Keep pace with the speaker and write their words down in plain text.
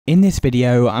In this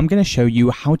video, I'm going to show you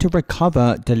how to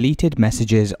recover deleted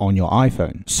messages on your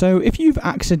iPhone. So if you've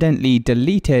accidentally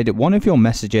deleted one of your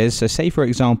messages, so say for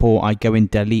example, I go and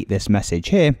delete this message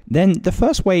here, then the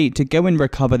first way to go and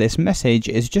recover this message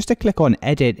is just to click on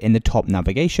Edit in the top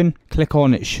navigation, click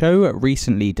on Show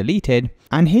Recently Deleted,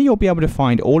 and here you'll be able to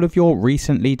find all of your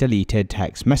recently deleted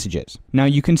text messages. Now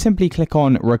you can simply click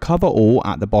on Recover All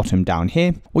at the bottom down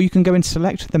here, or you can go and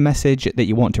select the message that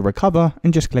you want to recover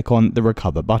and just click on the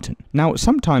Recover button. Now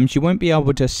sometimes you won't be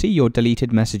able to see your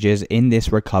deleted messages in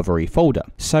this recovery folder.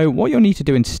 So what you'll need to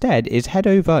do instead is head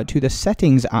over to the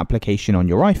Settings application on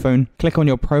your iPhone, click on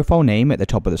your profile name at the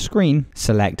top of the screen,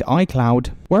 select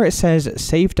iCloud. Where it says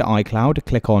Save to iCloud,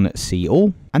 click on See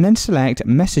All, and then select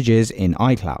Messages in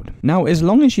iCloud. Now, as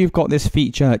long as you've got this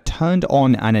feature turned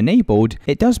on and enabled,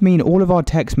 it does mean all of our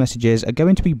text messages are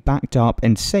going to be backed up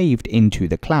and saved into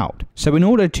the cloud. So in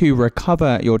order to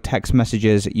recover your text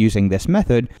messages using this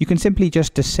method, you can simply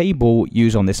just disable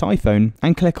Use on this iPhone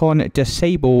and click on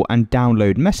Disable and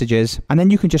Download Messages, and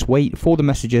then you can just wait for the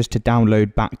messages to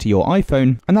download back to your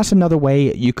iPhone, and that's another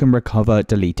way you can recover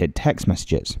deleted text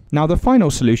messages. Now, the final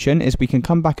solution is we can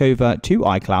come back over to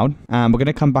iCloud, and we're going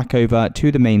to come back over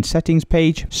to the main settings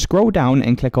page, scroll down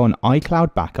and click on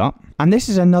iCloud Backup. And this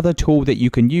is another tool that you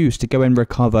can use to go and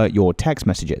recover your text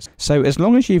messages. So as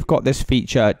long as you've got this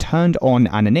feature turned on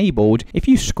and enabled, if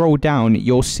you scroll down,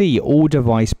 you'll see all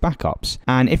device backups.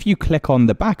 And if you click on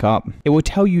the backup, it will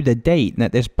tell you the date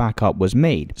that this backup was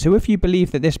made. So if you believe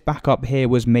that this backup here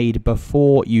was made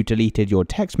before you deleted your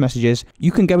text messages,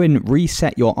 you can go and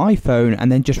reset your iPhone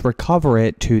and then just recover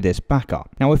it to this backup.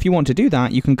 Now, if you want to do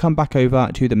that, you can come back over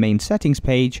to the main settings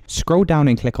page, scroll down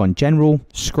and click on General,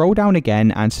 scroll down again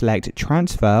and select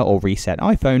Transfer or Reset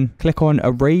iPhone, click on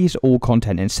Erase All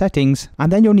Content in Settings,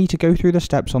 and then you'll need to go through the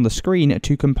steps on the screen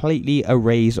to completely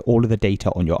erase all of the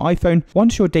data on your iPhone.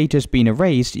 Once your data's been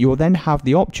erased, you'll then have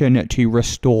the option to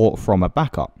restore from a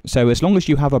backup. So as long as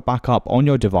you have a backup on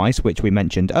your device, which we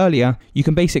mentioned earlier, you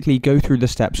can basically go through the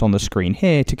steps on the screen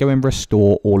here to go and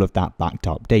restore all of that backed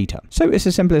up data. So it's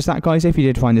as simple as that, guys. If you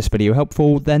did find this video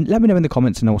helpful, then let me know in the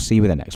comments and I'll see you in the next one.